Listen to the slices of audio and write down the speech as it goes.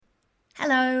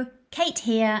Hello, Cate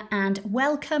here and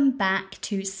welcome back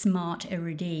to Smart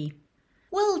Erudit.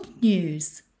 World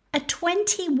news. A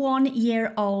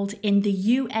 21-year-old in the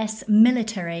US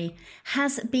military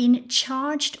has been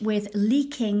charged with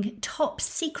leaking top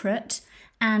secret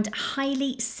and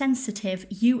highly sensitive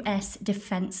US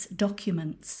defense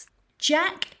documents.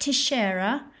 Jack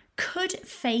Teixeira could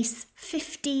face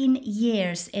 15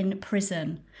 years in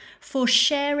prison for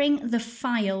sharing the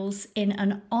files in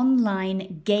an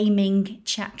online gaming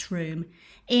chat room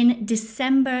in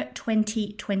December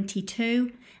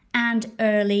 2022 and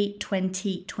early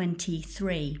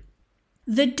 2023.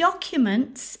 The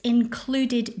documents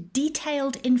included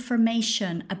detailed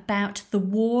information about the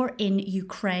war in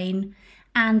Ukraine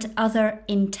and other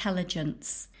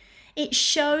intelligence. It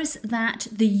shows that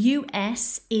the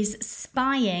US is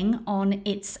spying on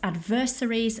its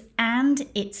adversaries and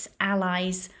its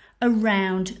allies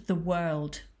around the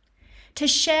world.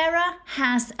 Teixeira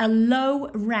has a low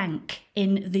rank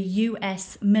in the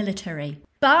US military,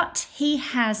 but he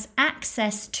has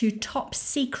access to top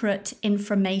secret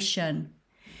information.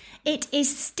 It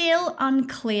is still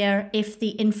unclear if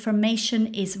the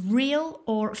information is real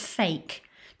or fake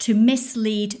to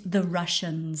mislead the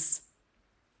Russians.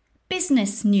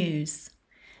 Business news.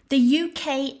 The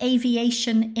UK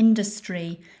aviation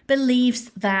industry believes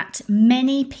that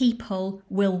many people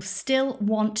will still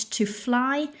want to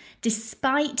fly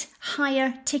despite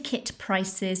higher ticket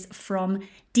prices from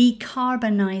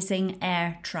decarbonising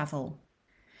air travel.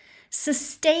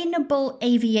 Sustainable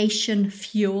aviation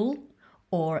fuel,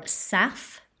 or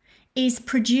SAF, is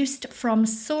produced from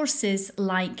sources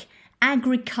like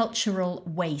agricultural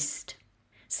waste.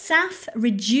 SAF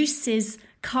reduces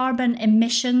carbon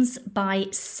emissions by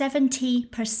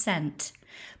 70%,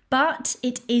 but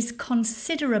it is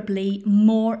considerably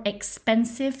more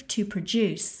expensive to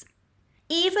produce.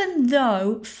 Even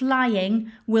though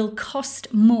flying will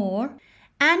cost more,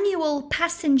 annual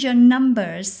passenger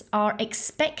numbers are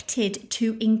expected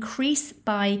to increase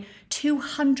by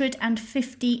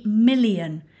 250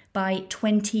 million by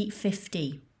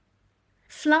 2050.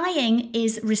 Flying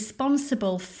is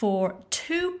responsible for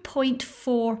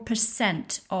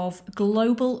 2.4% of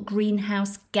global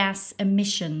greenhouse gas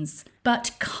emissions,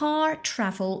 but car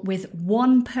travel with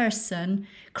one person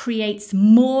creates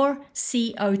more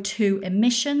CO2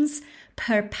 emissions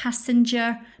per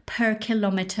passenger per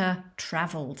kilometre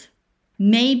travelled.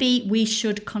 Maybe we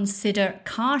should consider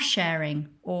car sharing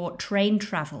or train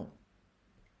travel.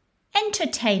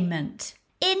 Entertainment.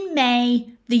 In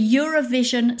May, the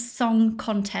Eurovision Song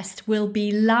Contest will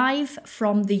be live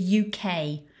from the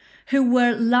UK, who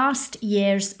were last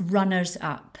year's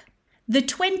runners-up. The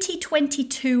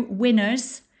 2022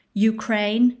 winners,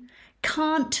 Ukraine,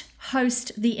 can't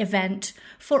host the event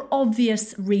for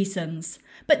obvious reasons,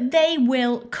 but they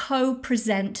will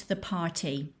co-present the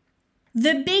party.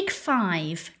 The Big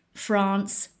Five,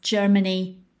 France,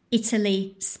 Germany,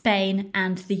 Italy, Spain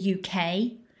and the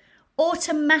UK,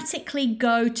 automatically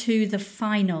go to the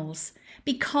finals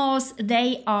because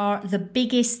they are the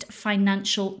biggest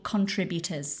financial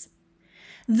contributors.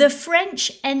 The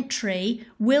French entry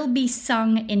will be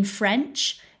sung in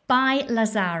French by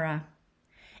Lazara.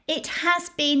 It has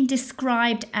been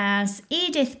described as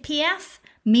Edith Piaf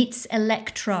meets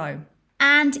electro,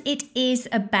 and it is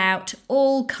about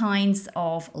all kinds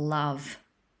of love.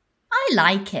 I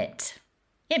like it.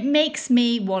 It makes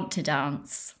me want to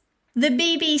dance. The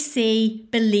BBC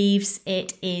believes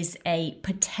it is a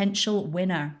potential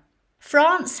winner.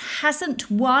 France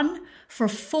hasn't won for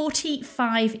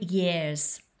 45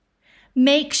 years.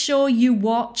 Make sure you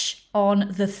watch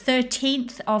on the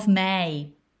 13th of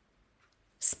May.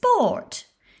 Sport.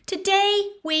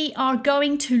 Today we are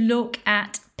going to look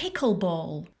at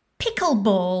pickleball.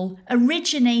 Pickleball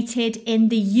originated in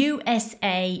the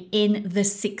USA in the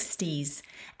 60s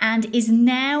and is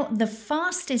now the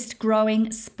fastest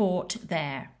growing sport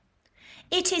there.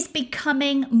 It is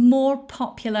becoming more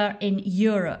popular in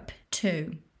Europe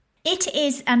too. It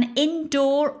is an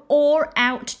indoor or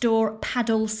outdoor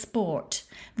paddle sport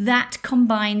that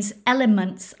combines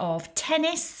elements of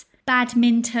tennis,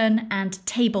 badminton and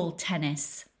table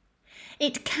tennis.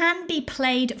 It can be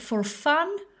played for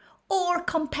fun or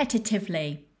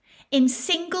competitively, in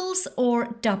singles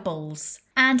or doubles,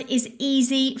 and is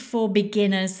easy for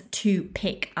beginners to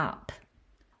pick up.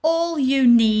 All you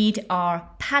need are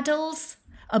paddles,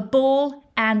 a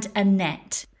ball and a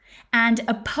net, and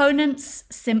opponents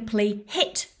simply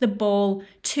hit the ball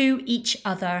to each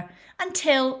other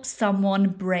until someone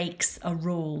breaks a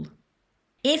rule.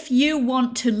 If you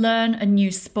want to learn a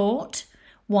new sport,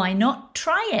 why not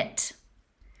try it?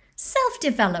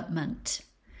 Self-development.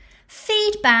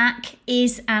 Feedback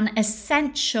is an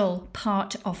essential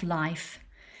part of life,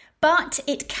 but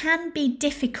it can be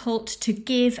difficult to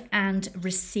give and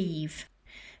receive.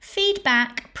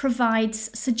 Feedback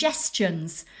provides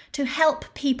suggestions to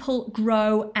help people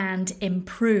grow and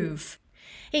improve.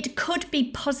 It could be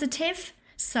positive,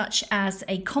 such as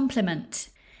a compliment,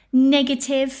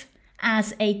 negative,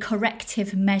 as a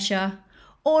corrective measure,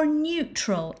 or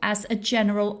neutral as a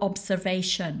general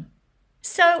observation.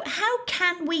 So, how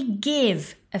can we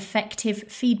give effective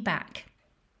feedback?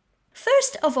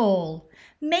 First of all,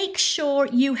 make sure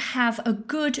you have a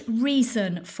good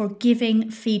reason for giving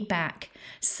feedback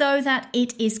so that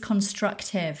it is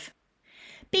constructive.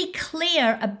 Be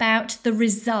clear about the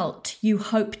result you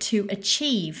hope to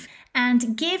achieve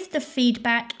and give the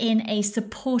feedback in a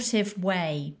supportive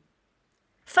way.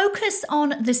 Focus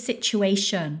on the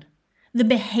situation, the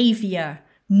behavior,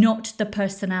 not the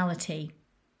personality.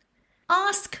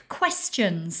 Ask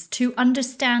questions to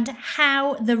understand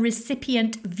how the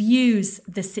recipient views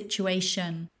the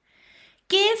situation.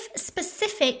 Give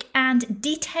specific and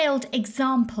detailed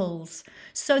examples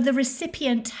so the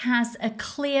recipient has a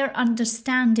clear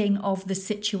understanding of the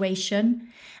situation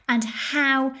and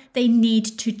how they need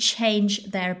to change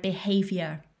their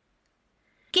behavior.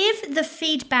 Give the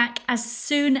feedback as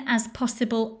soon as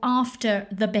possible after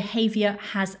the behavior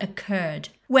has occurred,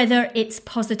 whether it's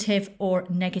positive or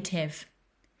negative.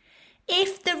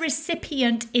 If the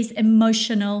recipient is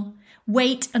emotional,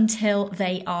 wait until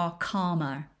they are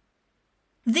calmer.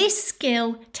 This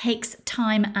skill takes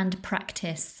time and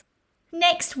practice.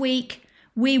 Next week,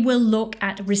 we will look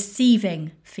at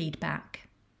receiving feedback.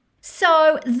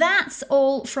 So that's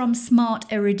all from Smart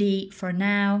Erudite for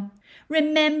now.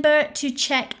 Remember to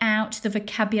check out the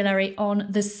vocabulary on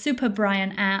the Super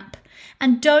Brian app,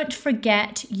 and don't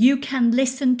forget you can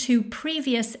listen to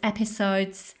previous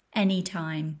episodes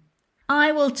anytime.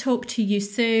 I will talk to you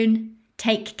soon.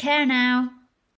 Take care now.